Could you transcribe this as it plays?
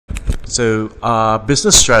So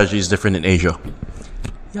business strategy is different in Asia.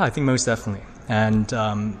 Yeah, I think most definitely. And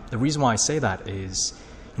the reason why I say that is,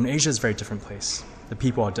 Asia is a very different place. The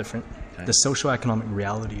people are different. Okay. The socio-economic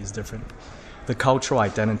reality is different. The cultural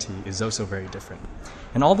identity is also very different.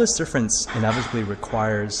 And all this difference inevitably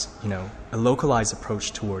requires, a localized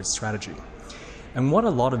approach towards strategy. And what a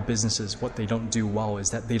lot of businesses, what they don't do well is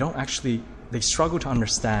that they struggle to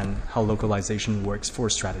understand how localization works for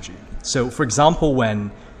strategy. So for example,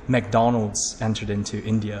 when McDonald's entered into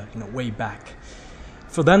India, way back,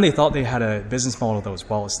 for them, they thought they had a business model that was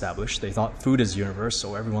well established. They thought food is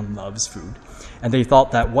universal, everyone loves food. And they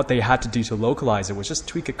thought that what they had to do to localize it was just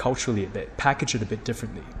tweak it culturally a bit, package it a bit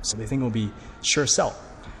differently. So they think it will be sure sell.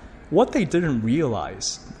 What they didn't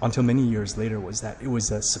realize until many years later was that it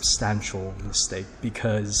was a substantial mistake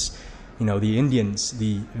because, the Indians,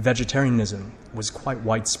 the vegetarianism was quite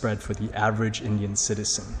widespread for the average Indian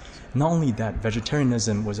citizen. Not only that,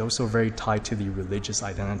 vegetarianism was also very tied to the religious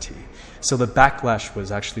identity. So the backlash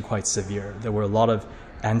was actually quite severe. There were a lot of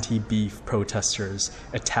anti-beef protesters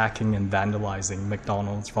attacking and vandalizing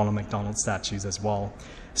Ronald McDonald statues as well.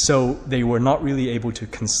 So they were not really able to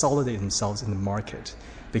consolidate themselves in the market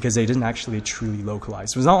because they didn't actually truly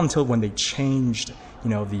localize. It was not until when they changed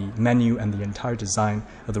the menu and the entire design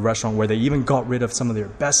of the restaurant, where they even got rid of some of their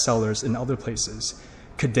best sellers in other places,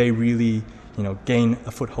 could they really gain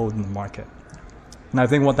a foothold in the market. And I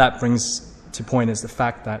think what that brings to point is the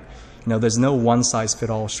fact that there's no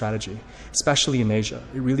one-size-fits-all strategy, especially in Asia.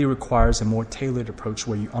 It really requires a more tailored approach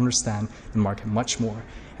where you understand the market much more,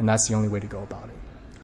 and that's the only way to go about it.